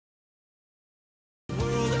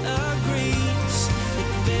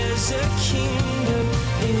There's a kingdom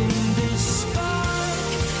in this spark.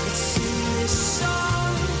 It's in this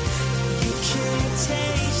song. You can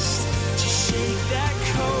taste. Just shake that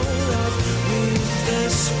cold off with the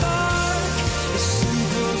spark. A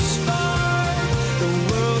simple spark. The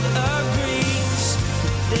world agrees.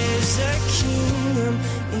 There's a kingdom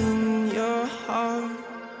in your heart.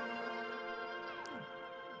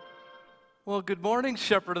 Well, good morning,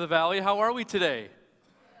 Shepherd of the Valley. How are we today?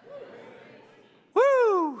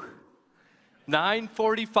 Woo!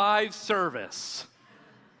 9:45 service.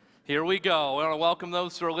 Here we go. We want to welcome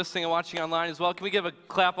those who are listening and watching online as well. Can we give a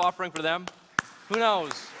clap offering for them? Who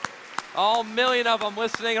knows? All million of them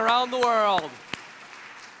listening around the world.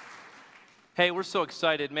 Hey, we're so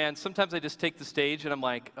excited, man. Sometimes I just take the stage and I'm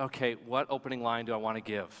like, okay, what opening line do I want to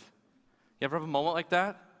give? You ever have a moment like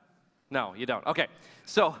that? No, you don't. Okay,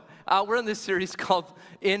 so we're in this series called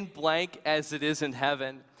In Blank as It Is in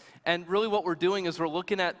Heaven. And really what we're doing is we're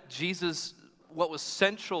looking at Jesus, what was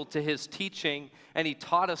central to his teaching, and he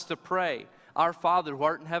taught us to pray. Our Father who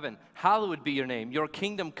art in heaven, hallowed be your name. Your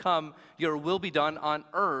kingdom come, your will be done on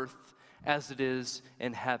earth as it is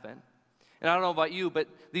in heaven. And I don't know about you, but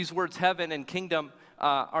these words heaven and kingdom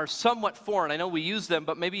are somewhat foreign. I know we use them,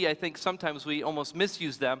 but maybe I think sometimes we almost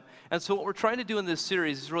misuse them. And so what we're trying to do in this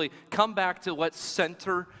series is really come back to what's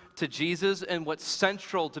center to Jesus and what's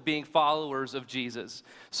central to being followers of Jesus.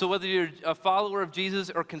 So whether you're a follower of Jesus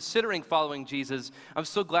or considering following Jesus, I'm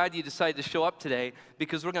so glad you decided to show up today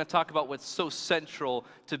because we're going to talk about what's so central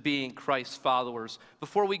to being Christ's followers.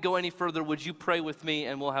 Before we go any further, would you pray with me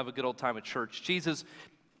and we'll have a good old time at church. Jesus,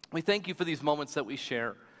 we thank you for these moments that we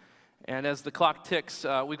share. And as the clock ticks,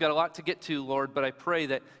 we've got a lot to get to, Lord, but I pray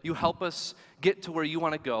that you help us get to where you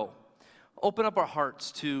want to go. Open up our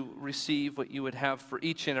hearts to receive what you would have for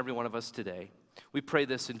each and every one of us today. We pray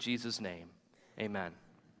this in Jesus' name. Amen.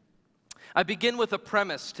 I begin with a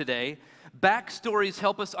premise today. Backstories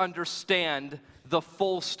help us understand the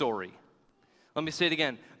full story. Let me say it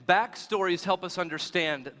again. Backstories help us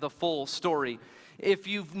understand the full story. If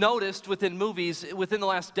you've noticed within movies, within the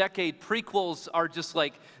last decade, prequels are just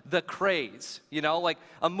like the craze, you know? Like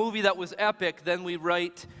a movie that was epic, then we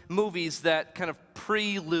write movies that kind of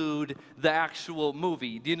prelude the actual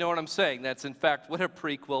movie. Do you know what I'm saying? That's in fact what a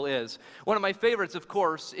prequel is. One of my favorites, of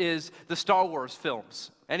course, is the Star Wars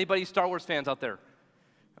films. Anybody Star Wars fans out there?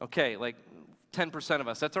 Okay, like 10% of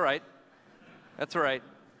us. That's all right. That's all right.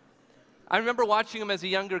 I remember watching them as a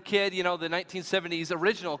younger kid, you know, the 1970s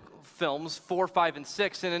original films, 4, 5, and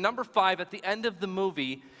 6. And in number 5, at the end of the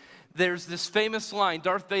movie, there's this famous line.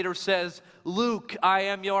 Darth Vader says, "Luke, I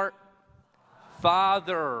am your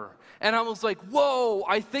father." And I was like, whoa,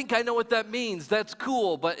 I think I know what that means. That's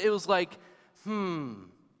cool. But it was like,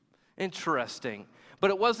 interesting. But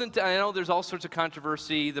it wasn't, I know there's all sorts of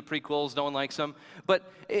controversy, the prequels, no one likes them. But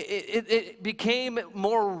it became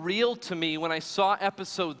more real to me when I saw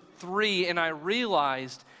episode 3 and I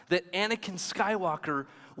realized that Anakin Skywalker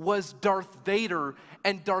was Darth Vader,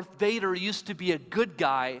 and Darth Vader used to be a good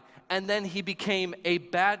guy, and then he became a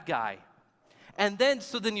bad guy. And then,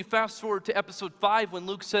 so then you fast forward to episode 5 when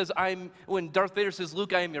Luke says, when Darth Vader says,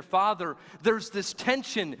 "Luke, I am your father," there's this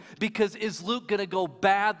tension because is Luke gonna go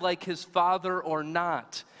bad like his father or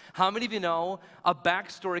not? How many of you know a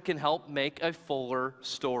backstory can help make a fuller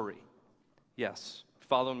story? Yes,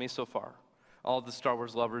 following me so far. All the Star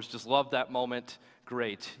Wars lovers just love that moment.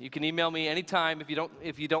 Great. You can email me anytime if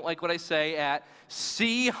you don't like what I say at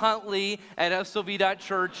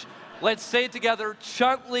chuntley@sov.church. Let's say it together,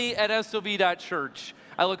 chuntley@sov.church.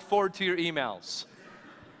 I look forward to your emails.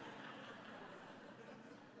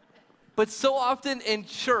 But so often in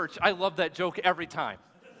church, I love that joke every time.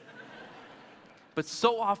 But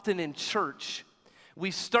so often in church, we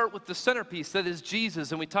start with the centerpiece, that is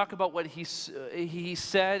Jesus, and we talk about what he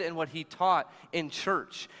said and what he taught in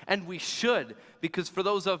church. And we should, because for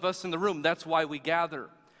those of us in the room, that's why we gather.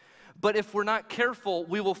 But if we're not careful,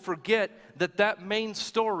 we will forget that that main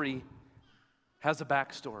story has a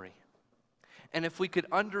backstory. And if we could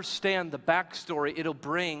understand the backstory, it'll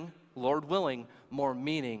bring, Lord willing, more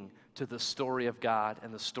meaning to the story of God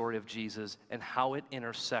and the story of Jesus and how it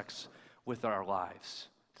intersects with our lives.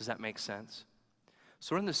 Does that make sense?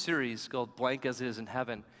 So we're in this series called Blank as It Is in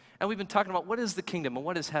Heaven. And we've been talking about what is the kingdom and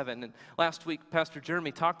what is heaven. And last week, Pastor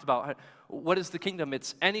Jeremy talked about what is the kingdom.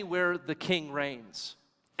 It's anywhere the king reigns.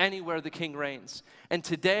 Anywhere the king reigns. And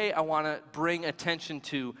today I want to bring attention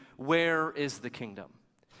to where is the kingdom?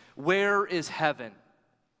 Where is heaven?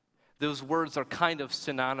 Those words are kind of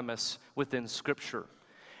synonymous within Scripture.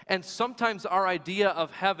 And sometimes our idea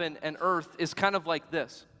of heaven and earth is kind of like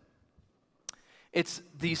this. It's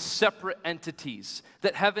these separate entities,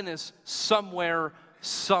 that heaven is somewhere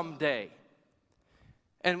someday.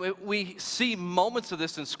 And we see moments of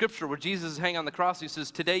this in Scripture where Jesus is hanging on the cross. He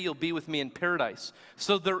says, today you'll be with me in paradise.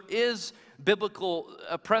 So there is biblical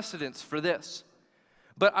precedence for this.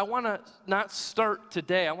 But I want to not start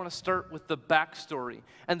today. I want to start with the backstory.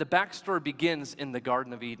 And the backstory begins in the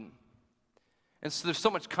Garden of Eden. And so there's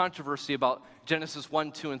so much controversy about Genesis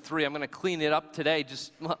 1, 2, and 3. I'm going to clean it up today.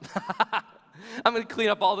 I'm going to clean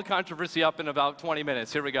up all the controversy up in about 20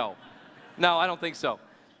 minutes. Here we go. No, I don't think so.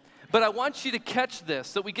 But I want you to catch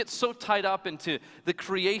this, that we get so tied up into the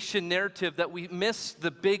creation narrative that we miss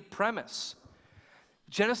the big premise.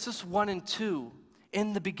 Genesis 1 and 2,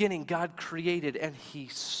 in the beginning, God created and He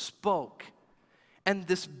spoke. And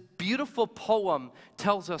this beautiful poem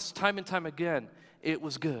tells us time and time again, it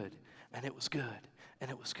was good, and it was good, and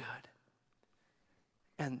it was good.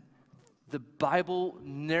 And the Bible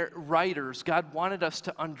writers, God wanted us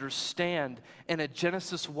to understand in a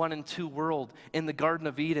Genesis 1 and 2 world, in the Garden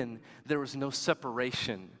of Eden, there was no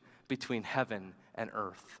separation between heaven and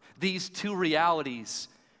earth. These two realities,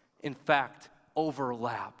 in fact,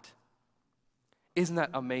 overlapped. Isn't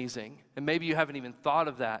that amazing? And maybe you haven't even thought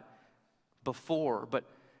of that before, but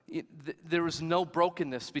there was no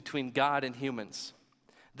brokenness between God and humans.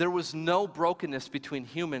 There was no brokenness between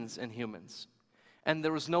humans and humans. And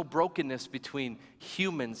there was no brokenness between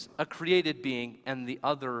humans, a created being, and the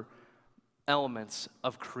other elements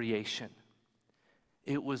of creation.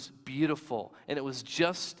 It was beautiful, and it was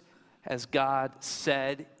just as God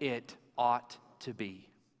said it ought to be.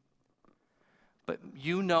 But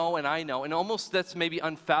you know and I know, and almost that's maybe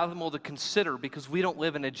unfathomable to consider because we don't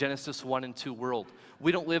live in a Genesis 1 and 2 world.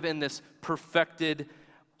 We don't live in this perfected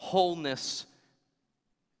wholeness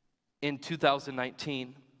in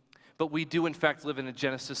 2019. But we do, in fact, live in a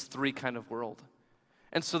Genesis 3 kind of world.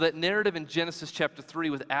 And so that narrative in Genesis chapter 3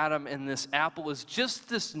 with Adam and this apple is just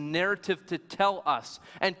this narrative to tell us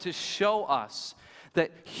and to show us that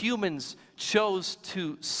humans chose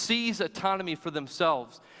to seize autonomy for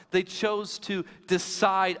themselves. They chose to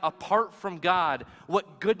decide apart from God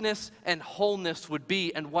what goodness and wholeness would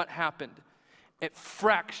be, and what happened? It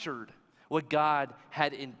fractured what God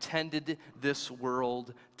had intended this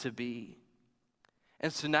world to be.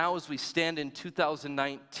 And so now as we stand in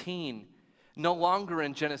 2019, no longer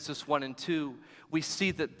in Genesis 1 and 2, we see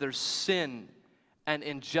that there's sin and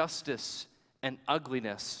injustice and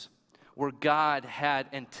ugliness where God had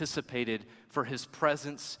anticipated for His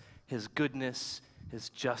presence, His goodness, His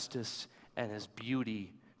justice, and His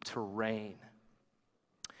beauty to reign.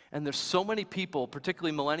 And there's so many people,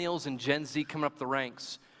 particularly millennials and Gen Z coming up the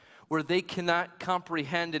ranks, where they cannot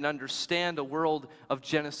comprehend and understand a world of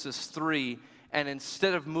Genesis 3. And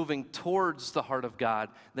instead of moving towards the heart of God,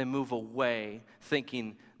 they move away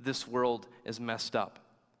thinking this world is messed up.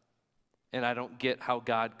 And I don't get how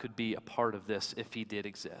God could be a part of this if He did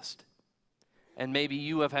exist. And maybe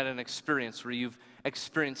you have had an experience where you've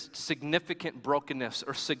experienced significant brokenness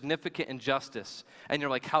or significant injustice, and you're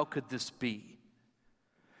like, how could this be?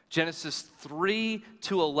 Genesis 3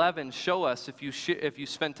 to 11 show us, if you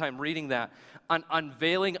spend time reading that, an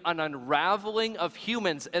unveiling, an unraveling of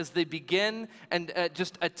humans as they begin and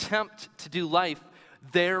just attempt to do life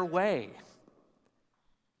their way.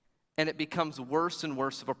 And it becomes worse and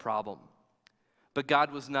worse of a problem. But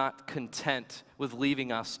God was not content with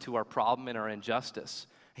leaving us to our problem and our injustice.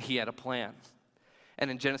 He had a plan. And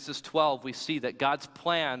in Genesis 12, we see that God's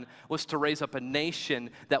plan was to raise up a nation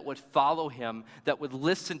that would follow Him, that would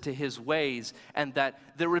listen to His ways, and that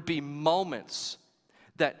there would be moments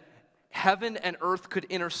that heaven and earth could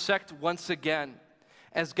intersect once again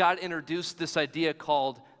as God introduced this idea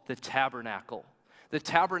called the tabernacle. The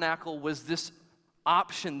tabernacle was this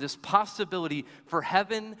option, this possibility for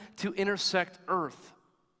heaven to intersect earth,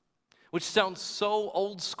 which sounds so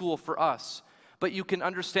old school for us, but you can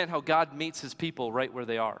understand how God meets His people right where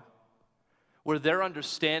they are, where their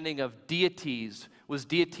understanding of deities was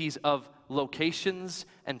deities of locations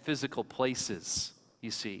and physical places,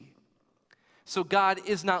 you see. So God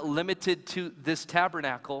is not limited to this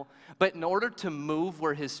tabernacle, but in order to move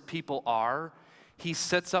where His people are, He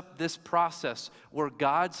sets up this process where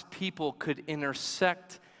God's people could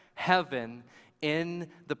intersect heaven in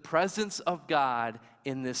the presence of God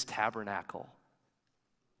in this tabernacle.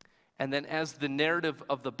 And then as the narrative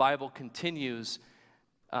of the Bible continues,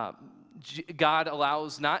 God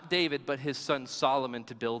allows not David, but his son Solomon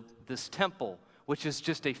to build this temple, which is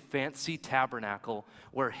just a fancy tabernacle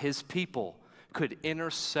where His people could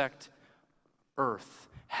intersect earth.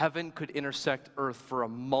 Heaven could intersect earth for a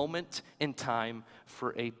moment in time,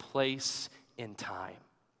 for a place in time.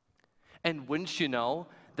 And wouldn't you know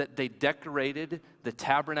that they decorated the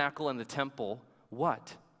tabernacle and the temple,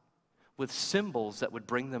 what? with symbols that would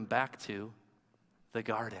bring them back to the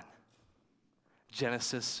garden.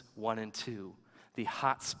 Genesis 1 and 2, the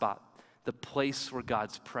hot spot, the place where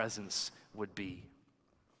God's presence would be.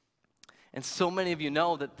 And so many of you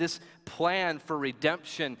know that this plan for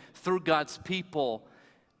redemption through God's people,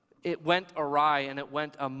 it went awry and it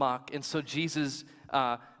went amok. And so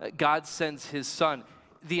God sends his son,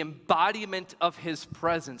 the embodiment of his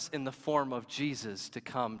presence in the form of Jesus, to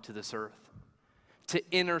come to this earth, to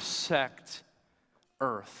intersect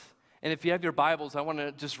earth. And if you have your Bibles, I want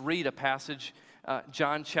to just read a passage,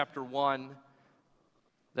 John chapter 1.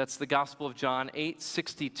 That's the Gospel of John,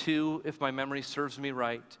 8:62, if my memory serves me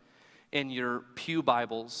right, in your pew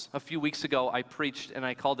Bibles. A few weeks ago, I preached and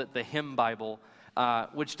I called it the hymn Bible,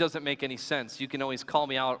 which doesn't make any sense. You can always call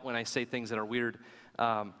me out when I say things that are weird.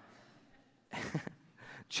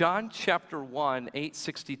 John chapter 1,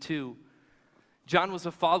 8:62. John was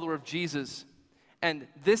a follower of Jesus, and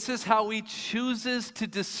this is how he chooses to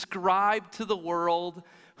describe to the world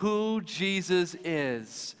who Jesus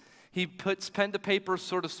is. He puts pen to paper,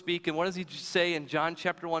 so to speak, and what does he say in John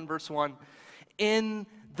chapter 1, verse 1? In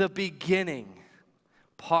the beginning.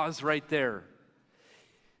 Pause right there.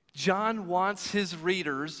 John wants his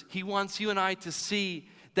readers, he wants you and I to see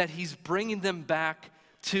that he's bringing them back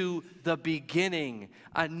to the beginning,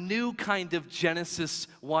 a new kind of Genesis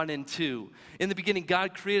 1 and 2. In the beginning,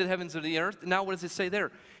 God created the heavens and the earth. Now what does it say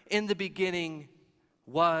there? In the beginning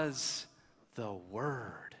was the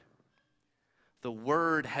Word. The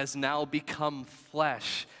Word has now become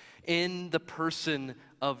flesh in the person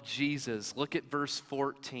of Jesus. Look at verse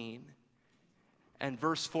 14. And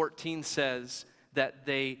verse 14 says that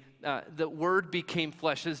the Word became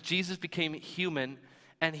flesh. As Jesus became human,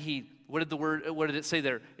 and what did it say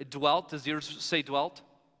there? It dwelt. Does yours say dwelt?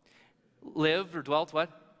 Lived or dwelt, what?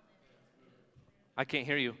 I can't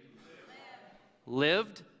hear you.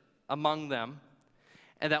 Lived among them.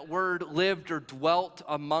 And that word lived or dwelt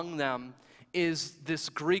among them is this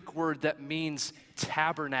Greek word that means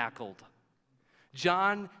tabernacled.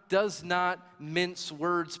 John does not mince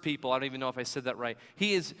words, people. I don't even know if I said that right.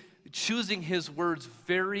 He is choosing his words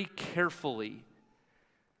very carefully.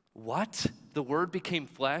 What? The Word became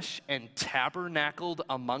flesh and tabernacled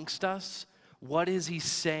amongst us? What is he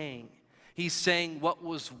saying? He's saying what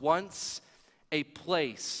was once a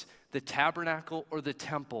place, the tabernacle or the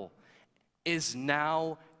temple, is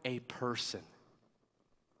now a person.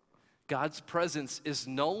 God's presence is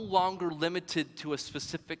no longer limited to a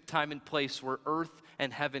specific time and place where earth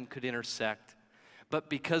and heaven could intersect. But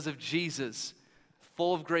because of Jesus,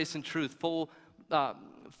 full of grace and truth,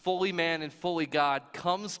 fully man and fully God,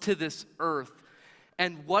 comes to this earth.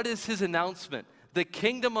 And what is his announcement? The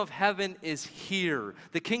kingdom of heaven is here.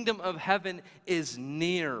 The kingdom of heaven is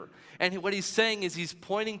near. And what he's saying is he's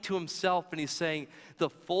pointing to himself and he's saying the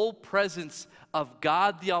full presence of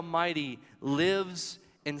God the Almighty lives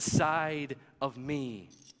inside of me.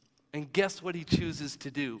 And guess what he chooses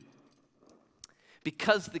to do?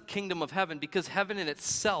 Because the kingdom of heaven, because heaven in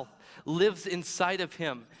itself lives inside of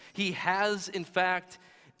him, he has, in fact,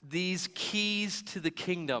 these keys to the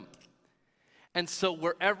kingdom. And so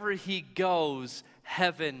wherever he goes,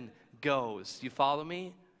 heaven goes. You follow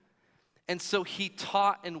me? And so he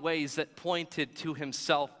taught in ways that pointed to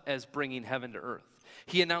himself as bringing heaven to earth.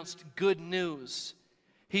 He announced good news.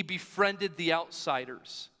 He befriended the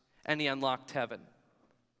outsiders, and he unlocked heaven.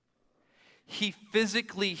 He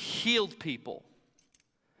physically healed people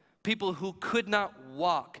who could not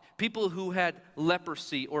walk, people who had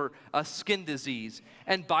leprosy or a skin disease.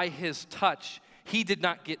 And by his touch, he did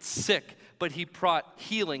not get sick, but he brought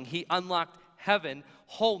healing. He unlocked heaven,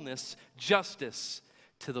 wholeness, justice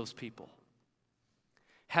to those people.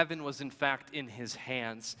 Heaven was, in fact, in his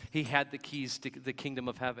hands. He had the keys to the kingdom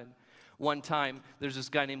of heaven. One time, there's this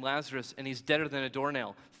guy named Lazarus, and he's deader than a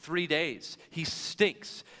doornail. 3 days. He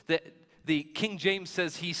stinks. The King James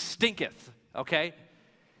says he stinketh, okay?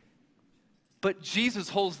 But Jesus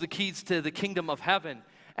holds the keys to the kingdom of heaven,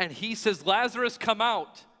 and he says, Lazarus, come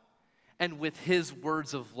out. And with his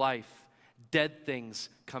words of life, dead things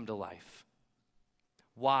come to life.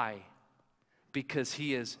 Why? Because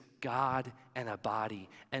he is God and a body,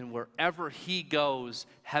 and wherever he goes,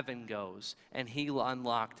 heaven goes, and he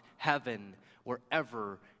unlocked heaven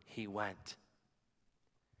wherever he went.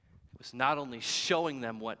 It was not only showing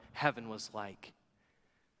them what heaven was like,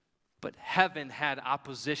 but heaven had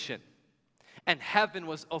opposition, and heaven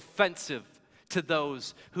was offensive to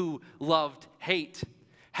those who loved hate.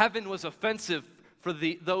 Heaven was offensive for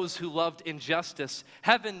those who loved injustice.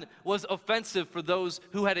 Heaven was offensive for those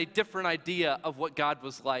who had a different idea of what God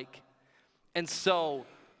was like. And so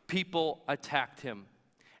people attacked him.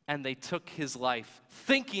 and they took his life,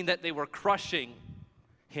 thinking that they were crushing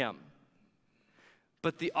him.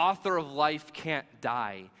 But the author of life can't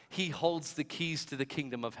die. He holds the keys to the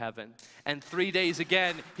kingdom of heaven. And 3 days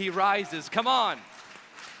again, he rises. Come on.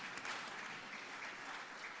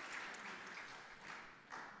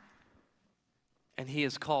 And he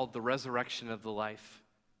is called the resurrection of the life,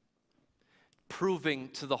 proving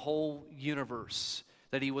to the whole universe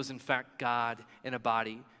that he was in fact God in a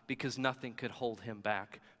body, because nothing could hold him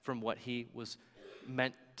back from what he was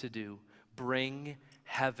meant to do: bring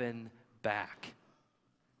heaven back.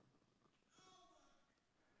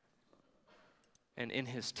 And in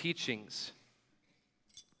his teachings,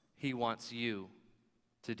 he wants you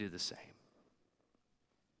to do the same.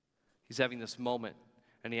 He's having this moment,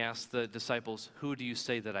 and he asks the disciples, "Who do you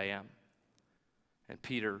say that I am?" And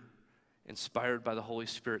Peter, inspired by the Holy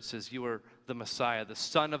Spirit, says, "You are the Messiah, the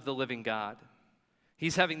Son of the living God."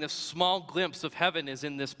 He's having this small glimpse of heaven is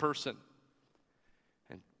in this person.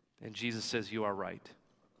 And Jesus says, "You are right."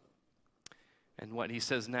 And what he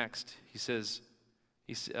says next, he says,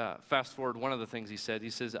 fast forward one of the things he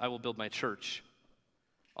says, "I will build my church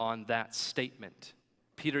on that statement."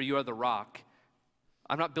 Peter, you are the rock.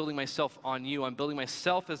 I'm not building myself on you. I'm building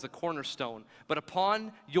myself as the cornerstone. But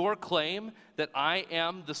upon your claim that I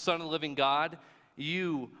am the Son of the living God,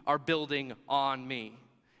 you are building on me.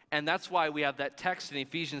 And that's why we have that text in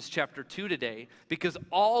Ephesians chapter 2 today, because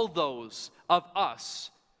all those of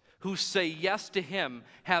us who say yes to him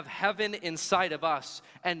have heaven inside of us.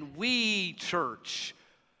 And we, church,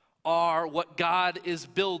 are what God is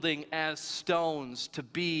building as stones to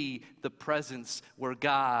be the presence where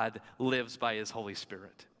God lives by his Holy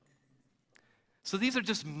Spirit. So these are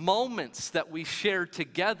just moments that we share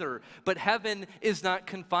together, but heaven is not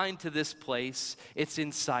confined to this place. It's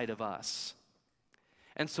inside of us.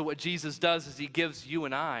 And so what Jesus does is he gives you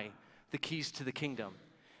and I the keys to the kingdom.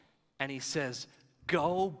 And he says,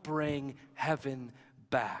 go bring heaven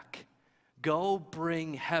back. Go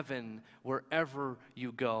bring heaven wherever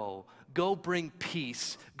you go. Go bring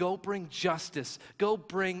peace. Go bring justice. Go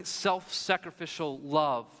bring self-sacrificial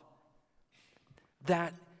love.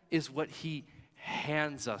 That is what he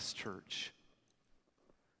hands us, church.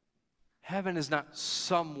 Heaven is not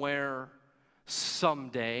somewhere,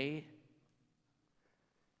 someday.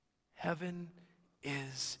 Heaven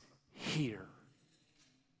is here.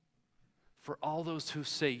 For all those who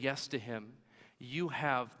say yes to him, you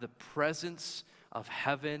have the presence of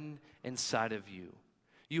heaven inside of you.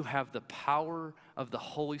 You have the power of the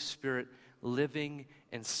Holy Spirit living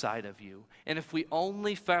inside of you. And if we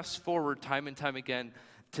only fast forward time and time again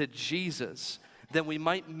to Jesus, then we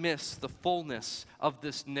might miss the fullness of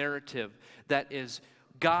this narrative that is,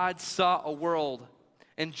 God saw a world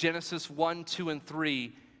in Genesis 1, 2, and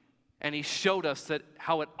 3, and he showed us that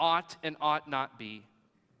how it ought and ought not be.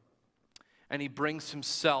 And he brings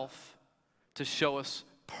himself to show us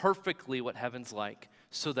perfectly what heaven's like,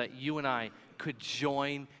 so that you and I could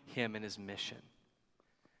join him in his mission.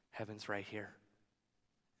 Heaven's right here.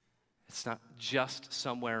 It's not just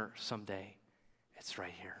somewhere, someday. It's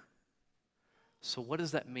right here. So what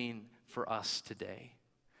does that mean for us today?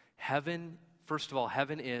 Heaven, first of all,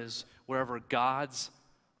 heaven is wherever God's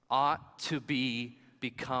ought to be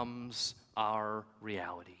becomes our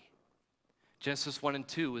reality. Genesis 1 and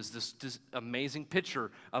 2 is this amazing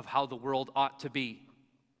picture of how the world ought to be.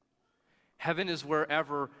 Heaven is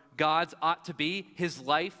wherever God's ought to be, his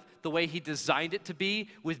life, the way he designed it to be,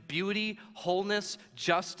 with beauty, wholeness,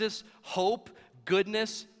 justice, hope,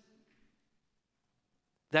 goodness.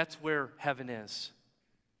 That's where heaven is.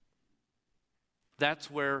 That's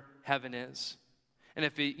where heaven is. And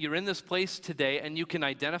if you're in this place today and you can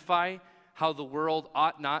identify how the world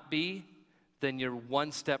ought not be, then you're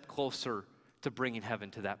one step closer to bringing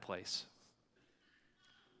heaven to that place.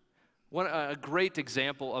 A great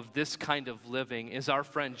example of this kind of living is our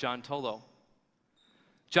friend John Tolo.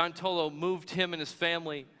 John Tolo moved him and his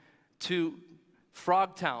family to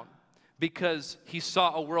Frogtown because he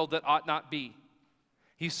saw a world that ought not be.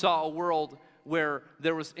 He saw a world where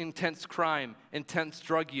there was intense crime, intense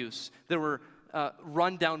drug use. There were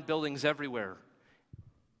rundown buildings everywhere.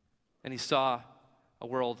 And he saw a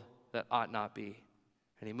world that ought not be.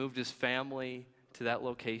 And he moved his family to that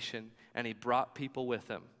location, and he brought people with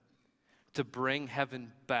him to bring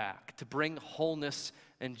heaven back, to bring wholeness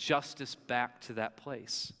and justice back to that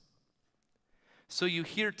place. So you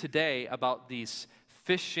hear today about these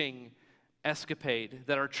fishing escapade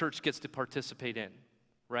that our church gets to participate in,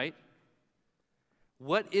 right?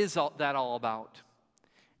 What is that all about?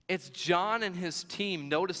 It's John and his team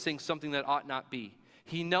noticing something that ought not be.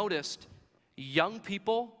 He noticed young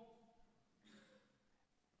people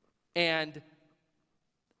and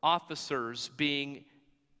officers being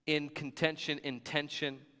in contention, in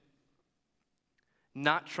tension,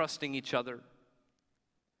 not trusting each other.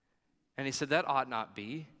 And he said, that ought not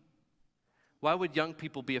be. Why would young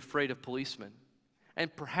people be afraid of policemen?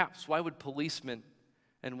 And perhaps, why would policemen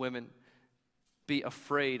and women be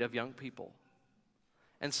afraid of young people?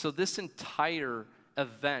 And so this entire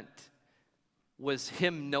event was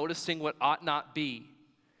him noticing what ought not be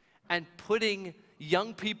and putting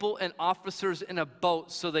young people and officers in a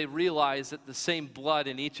boat so they realize that the same blood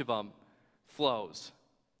in each of them flows,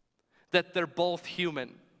 that they're both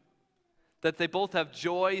human, that they both have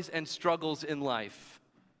joys and struggles in life.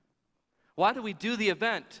 Why do we do the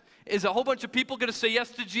event? Is a whole bunch of people going to say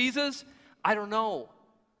yes to Jesus? I don't know.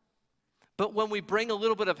 But when we bring a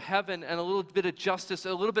little bit of heaven and a little bit of justice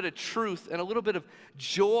and a little bit of truth and a little bit of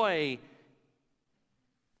joy,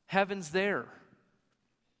 heaven's there.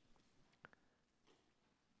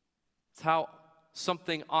 It's how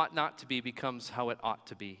something ought not to be becomes how it ought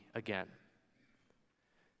to be again.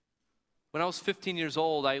 When I was 15 years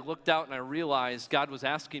old, I looked out and I realized God was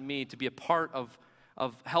asking me to be a part of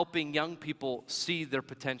helping young people see their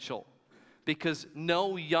potential. Because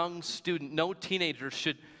no young student, no teenager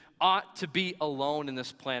ought to be alone in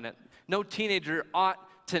this planet. No teenager ought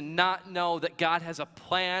to not know that God has a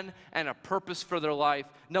plan and a purpose for their life.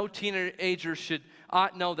 No teenager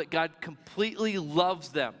ought know that God completely loves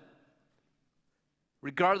them,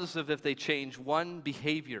 regardless of if they change one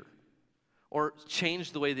behavior or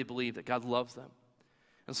change the way they believe, that God loves them.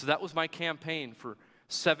 And so that was my campaign for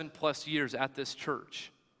 7+ years at this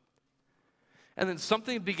church. And then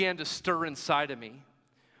something began to stir inside of me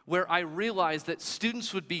where I realized that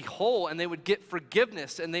students would be whole and they would get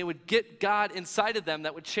forgiveness and they would get God inside of them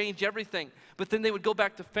that would change everything. But then they would go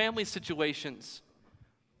back to family situations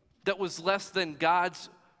that was less than God's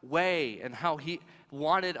way and how he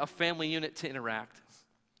wanted a family unit to interact.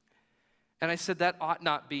 And I said, that ought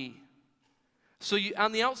not be. So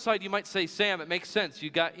on the outside, you might say, Sam, it makes sense. You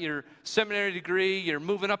got your seminary degree, you're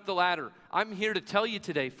moving up the ladder. I'm here to tell you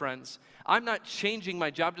today, friends, I'm not changing my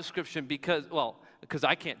job description because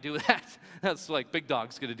I can't do that. That's like big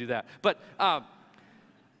dog's going to do that. But I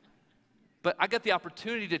got the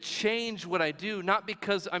opportunity to change what I do, not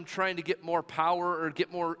because I'm trying to get more power or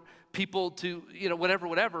get more people to,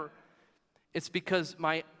 whatever. It's because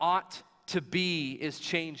my ought to be is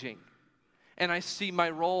changing. And I see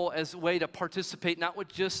my role as a way to participate, not with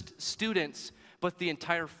just students, but the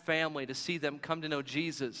entire family, to see them come to know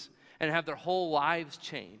Jesus and have their whole lives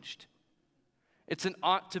changed. It's an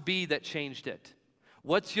ought to be that changed it.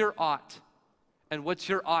 What's your ought and what's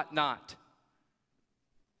your ought not?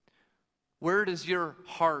 Where does your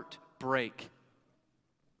heart break?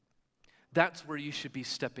 That's where you should be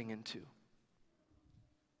stepping into.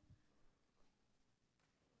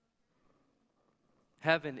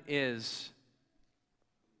 Heaven is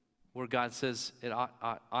where God says it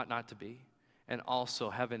ought not to be. And also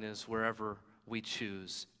heaven is wherever we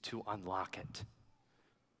choose to unlock it.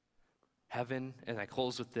 Heaven, and I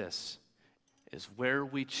close with this, is where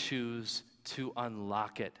we choose to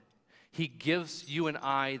unlock it. He gives you and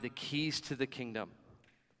I the keys to the kingdom.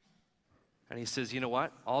 And he says, you know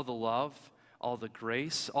what? All the love, all the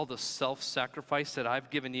grace, all the self-sacrifice that I've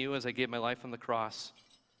given you as I gave my life on the cross,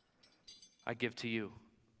 I give to you.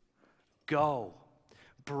 Go.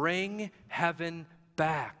 Bring heaven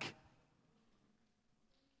back.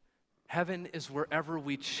 Heaven is wherever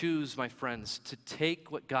we choose, my friends, to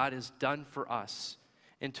take what God has done for us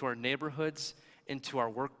into our neighborhoods, into our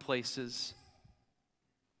workplaces,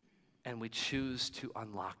 and we choose to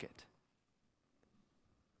unlock it.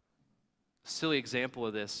 Silly example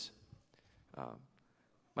of this.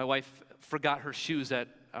 My wife forgot her shoes at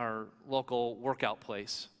our local workout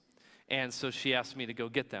place. And so she asked me to go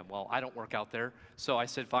get them. Well, I don't work out there. So I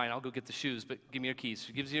said, fine, I'll go get the shoes, but give me your keys.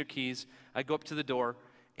 She gives me your keys. I go up to the door,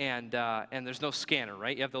 and there's no scanner,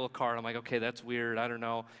 right? You have the little card. I'm like, okay, that's weird. I don't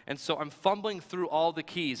know. And so I'm fumbling through all the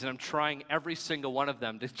keys, and I'm trying every single one of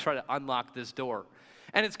them to try to unlock this door.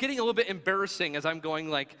 And it's getting a little bit embarrassing as I'm going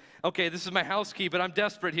like, okay, this is my house key, but I'm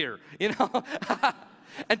desperate here,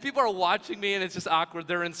 And people are watching me, and it's just awkward.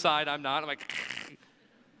 They're inside. I'm not. I'm like,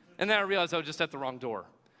 and then I realized I was just at the wrong door.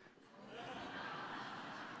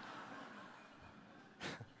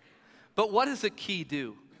 But what does a key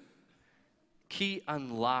do? Key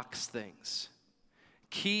unlocks things.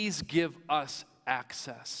 Keys give us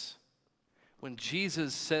access. When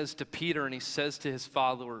Jesus says to Peter and he says to his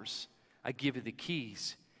followers, I give you the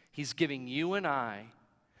keys, he's giving you and I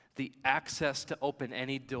the access to open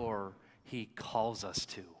any door he calls us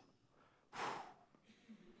to.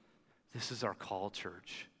 This is our call,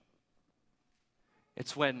 church.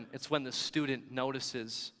 It's when the student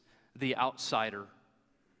notices the outsider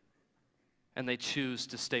and they choose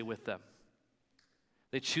to stay with them.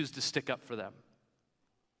 They choose to stick up for them.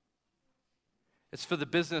 It's for the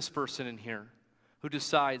business person in here who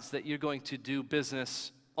decides that you're going to do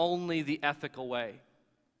business only the ethical way.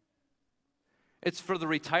 It's for the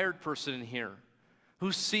retired person in here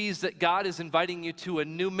who sees that God is inviting you to a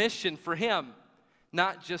new mission for Him,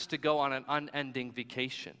 not just to go on an unending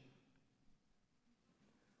vacation.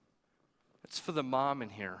 It's for the mom in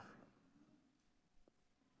here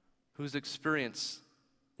who's experienced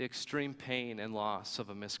the extreme pain and loss of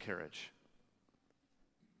a miscarriage.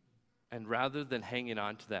 And rather than hanging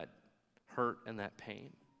on to that hurt and that pain,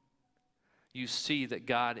 you see that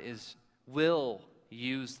God will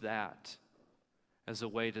use that as a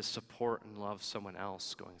way to support and love someone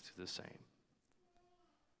else going through the same.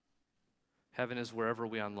 Heaven is wherever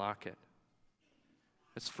we unlock it.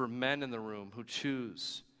 It's for men in the room who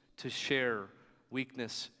choose to share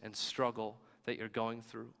weakness and struggle that you're going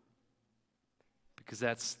through, because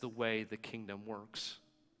that's the way the kingdom works.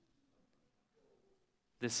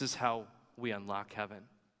 This is how we unlock heaven.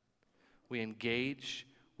 We engage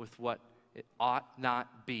with what it ought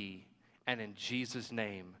not be, and in Jesus'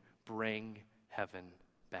 name, bring heaven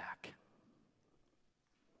back.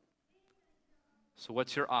 So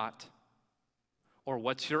what's your ought? Or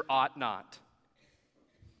what's your ought not?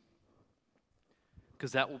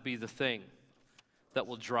 Because that will be the thing that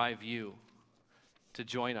will drive you to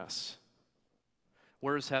join us.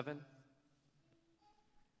 Where is heaven?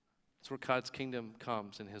 It's where God's kingdom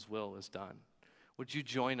comes and His will is done. Would you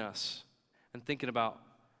join us in thinking about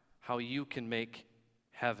how you can make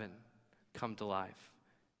heaven come to life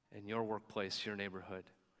in your workplace, your neighborhood,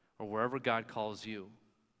 or wherever God calls you?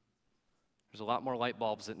 There's a lot more light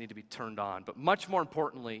bulbs that need to be turned on, but much more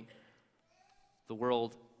importantly, the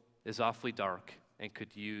world is awfully dark and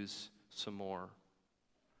could use some more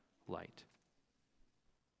light.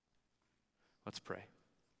 Let's pray.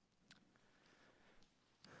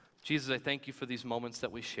 Jesus, I thank you for these moments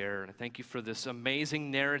that we share, and I thank you for this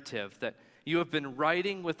amazing narrative that you have been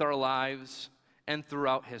writing with our lives and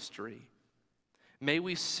throughout history. May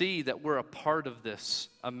we see that we're a part of this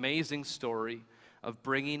amazing story of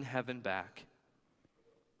bringing heaven back.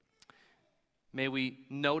 May we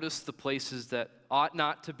notice the places that ought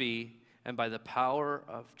not to be, and by the power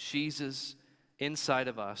of Jesus inside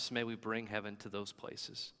of us, may we bring heaven to those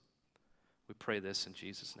places. We pray this in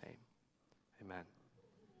Jesus' name. Amen.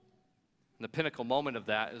 And the pinnacle moment of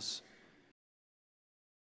that is